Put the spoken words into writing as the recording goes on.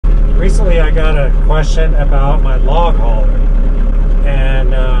recently I got a question about my log hauler,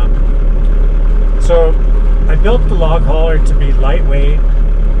 and so I built the log hauler to be lightweight,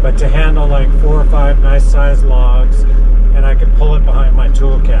 but to handle like 4 or 5 nice sized logs, and I could pull it behind my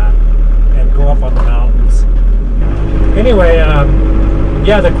TOOLCAT and go up on the mountains. Anyway,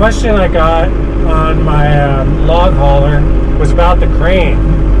 yeah, the question I got on my log hauler was about the crane.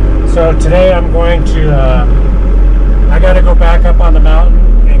 So today I'm going to, I got to go back up on the mountain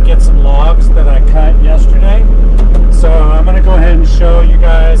and get some logs that I cut yesterday. So I'm going to go ahead and show you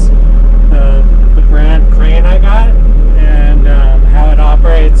guys the brand crane I got and how it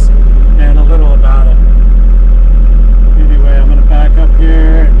operates and a little about it. Anyway, I'm going to back up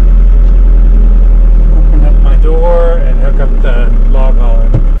here and open up my door and hook up the log hauler.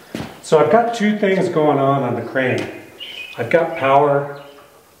 So I've got two things going on the crane. I've got power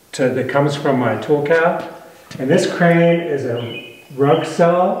that comes from my TOOLCAT, and this crane is a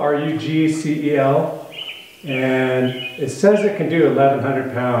Rugcell, R-U-G-C-E-L, and it says it can do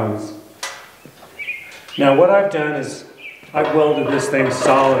 1,100 pounds. Now what I've done is I've welded this thing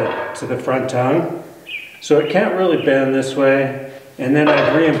solid to the front tongue, so it can't really bend this way, and then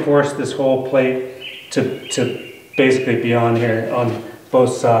I've reinforced this whole plate to basically be on here on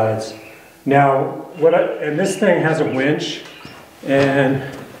both sides. Now, and this thing has a winch, and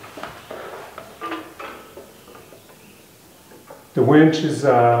the winch is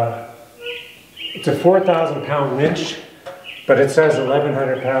it's a 4,000 pound winch, but it says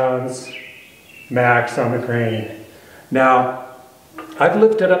 1,100 pounds max on the crane. Now, I've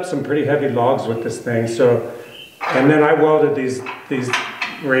lifted up some pretty heavy logs with this thing, and then I welded these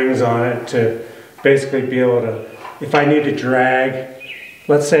rings on it to basically be able to, if I need to drag,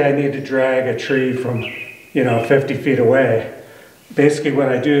 let's say I need to drag a tree from, 50 feet away. Basically what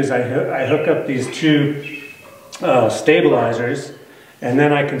I do is I hook up these two stabilizers, and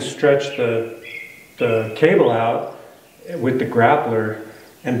then I can stretch the cable out with the grappler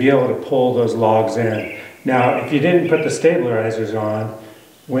and be able to pull those logs in. Now, if you didn't put the stabilizers on,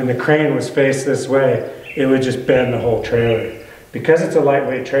 when the crane was faced this way, it would just bend the whole trailer. Because it's a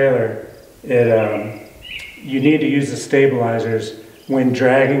lightweight trailer, you need to use the stabilizers when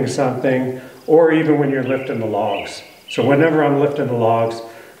dragging something, or even when you're lifting the logs. So whenever I'm lifting the logs,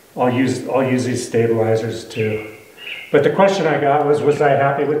 I'll use these stabilizers too. But the question I got was I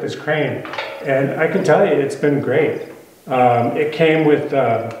happy with this crane? And I can tell you, it's been great. It came with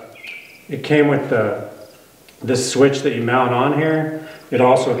this switch that you mount on here. It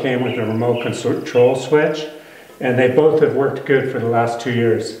also came with a remote control switch, and they both have worked good for the last 2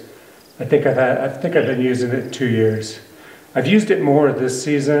 years. I think I've been using it 2 years. I've used it more this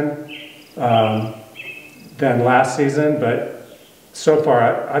season than last season, but so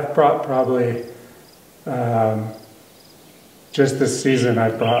far I've brought probably just this season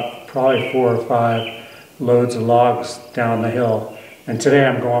I've brought probably 4 or 5 loads of logs down the hill, and today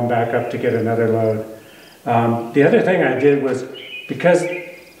I'm going back up to get another load. The other thing I did was, because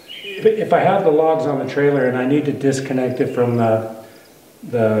if I have the logs on the trailer and I need to disconnect it from the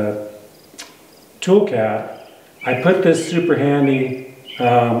TOOLCAT, I put this super handy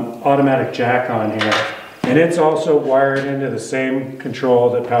automatic jack on here, and it's also wired into the same control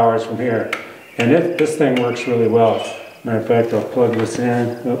that powers from here, and this thing works really well. Matter of fact, I'll plug this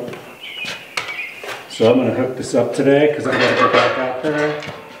in. Oh. So I'm going to hook this up today because I'm going to go back out there.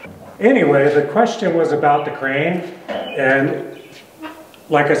 Anyway, the question was about the crane, and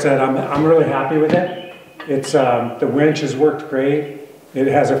like I said, I'm really happy with it. It's the winch has worked great. It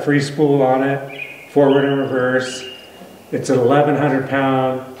has a free spool on it, forward and reverse. It's an 1,100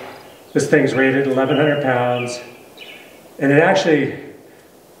 pound. This thing's rated 1,100 pounds, and it actually,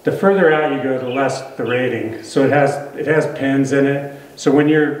 the further out you go, the less the rating. So it has pins in it. So when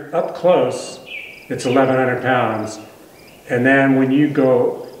you're up close, it's 1,100 pounds, and then when you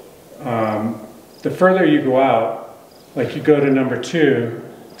go, the further you go out, like you go to number 2,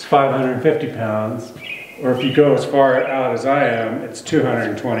 it's 550 pounds, or if you go as far out as I am, it's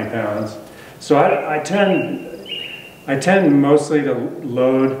 220 pounds. So I tend mostly to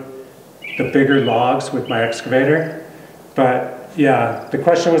load the bigger logs with my excavator, but yeah, the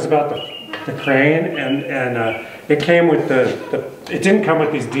question was about the crane, and it came with it didn't come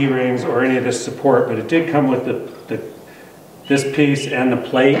with these D-rings or any of this support, but it did come with this piece and the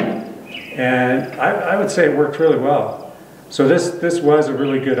plate, and I would say it worked really well. So this was a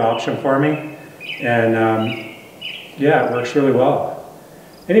really good option for me, and yeah, it works really well.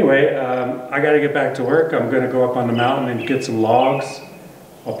 Anyway, I got to get back to work. I'm going to go up on the mountain and get some logs.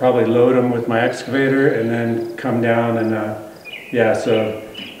 I'll probably load them with my excavator and then come down and yeah, so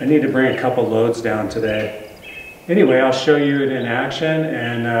I need to bring a couple loads down today. Anyway, I'll show you it in action,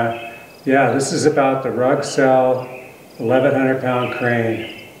 and Yeah, this is about the Rugcell 1100 pound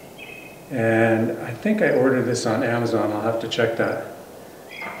crane. And I think I ordered this on Amazon. I'll have to check that.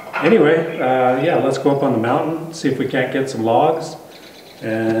 Anyway, yeah, let's go up on the mountain, see if we can't get some logs.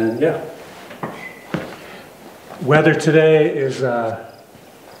 And yeah. Weather today is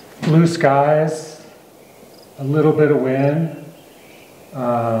blue skies, a little bit of wind.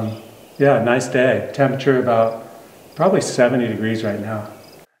 Yeah, nice day. Temperature about probably 70 degrees right now.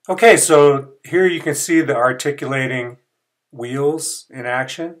 Okay, so here you can see the articulating wheels in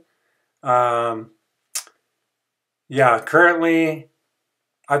action. Yeah, currently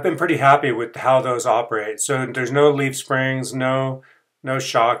I've been pretty happy with how those operate. So there's no leaf springs, no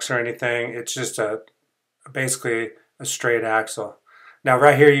shocks or anything. It's just basically a straight axle. Now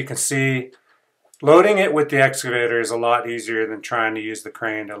right here you can see loading it with the excavator is a lot easier than trying to use the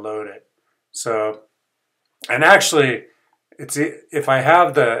crane to load it. So, and actually, if I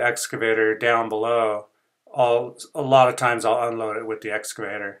have the excavator down below, a lot of times I'll unload it with the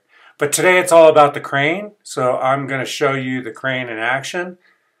excavator. But today it's all about the crane, so I'm going to show you the crane in action.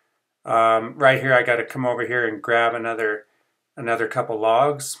 Right here I got to come over here and grab another couple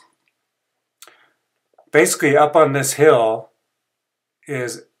logs. Basically up on this hill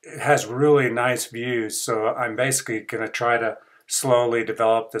it has really nice views, so I'm basically going to try to slowly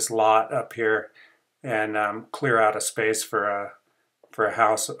develop this lot up here and clear out a space for a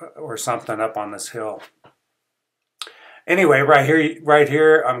house or something up on this hill. Anyway, right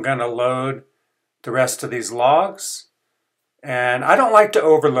here I'm going to load the rest of these logs, and I don't like to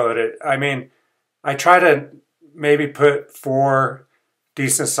overload it. I mean, I try to maybe put 4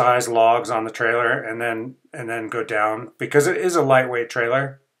 decent sized logs on the trailer and then go down, because it is a lightweight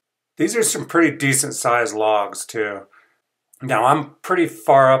trailer. These are some pretty decent sized logs too. Now I'm pretty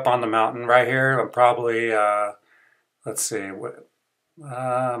far up on the mountain right here. I'm probably let's see,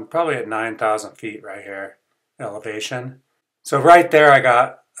 I'm probably at 9,000 feet right here elevation. So right there I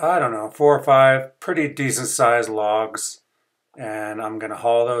got, I don't know, 4 or 5 pretty decent sized logs, and I'm going to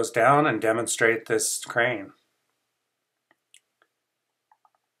haul those down and demonstrate this crane.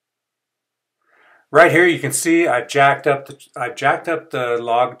 Right here you can see I've jacked up the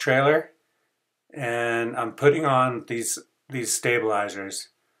log trailer, and I'm putting on these stabilizers.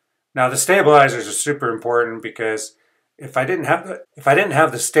 Now the stabilizers are super important, because if I didn't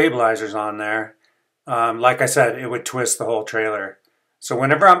have the stabilizers on there, like I said, it would twist the whole trailer. So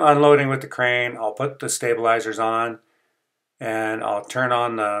whenever I'm unloading with the crane, I'll put the stabilizers on, and I'll turn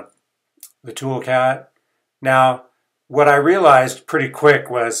on the TOOLCAT. Now what I realized pretty quick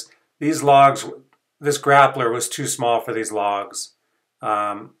was these logs, this grappler was too small for these logs.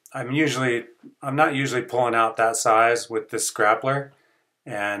 I'm not usually pulling out that size with this grappler,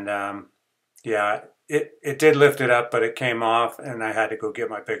 and yeah, it did lift it up, but it came off, and I had to go get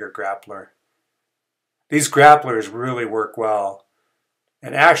my bigger grappler. These grapplers really work well,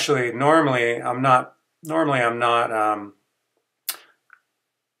 and actually normally I'm not.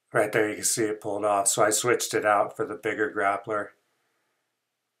 Right there you can see it pulled off, so I switched it out for the bigger grappler.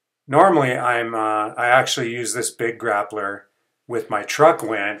 Normally I actually use this big grappler with my truck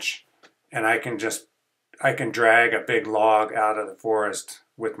winch, and I can drag a big log out of the forest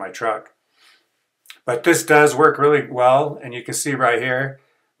with my truck. But this does work really well, and you can see right here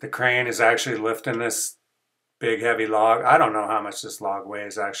the crane is actually lifting this big heavy log. I don't know how much this log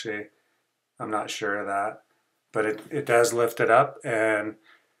weighs actually. I'm not sure of that, but it does lift it up, and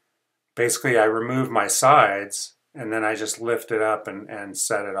basically I remove my sides and then I just lift it up and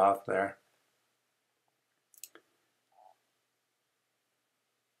set it off there.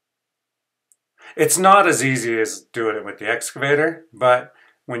 It's not as easy as doing it with the excavator, but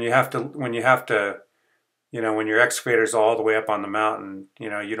when your excavator's all the way up on the mountain,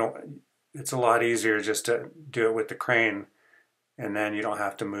 it's a lot easier just to do it with the crane, and then you don't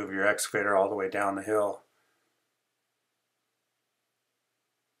have to move your excavator all the way down the hill.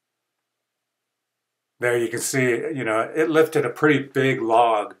 There you can see, it lifted a pretty big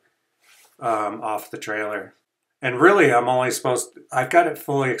log off the trailer. And really, I've got it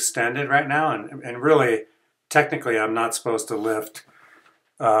fully extended right now, and really, technically, I'm not supposed to lift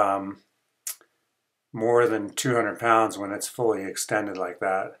more than 200 pounds when it's fully extended like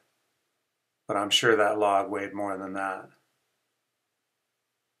that. But I'm sure that log weighed more than that.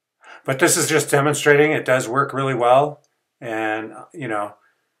 But this is just demonstrating it does work really well, and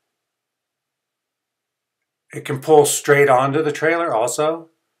it can pull straight onto the trailer also.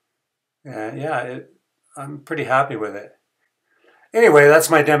 And yeah, I'm pretty happy with it. Anyway, that's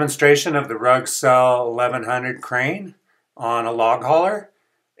my demonstration of the Rugcell 1100 crane on a log hauler.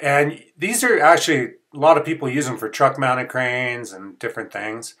 And these are actually a lot of people use them for truck mounted cranes and different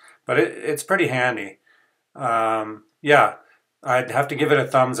things, but it's pretty handy. Yeah, I'd have to give it a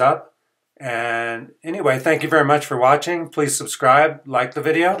thumbs up. And anyway, thank you very much for watching. Please subscribe, like the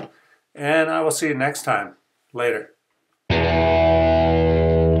video, and I will see you next time. Later.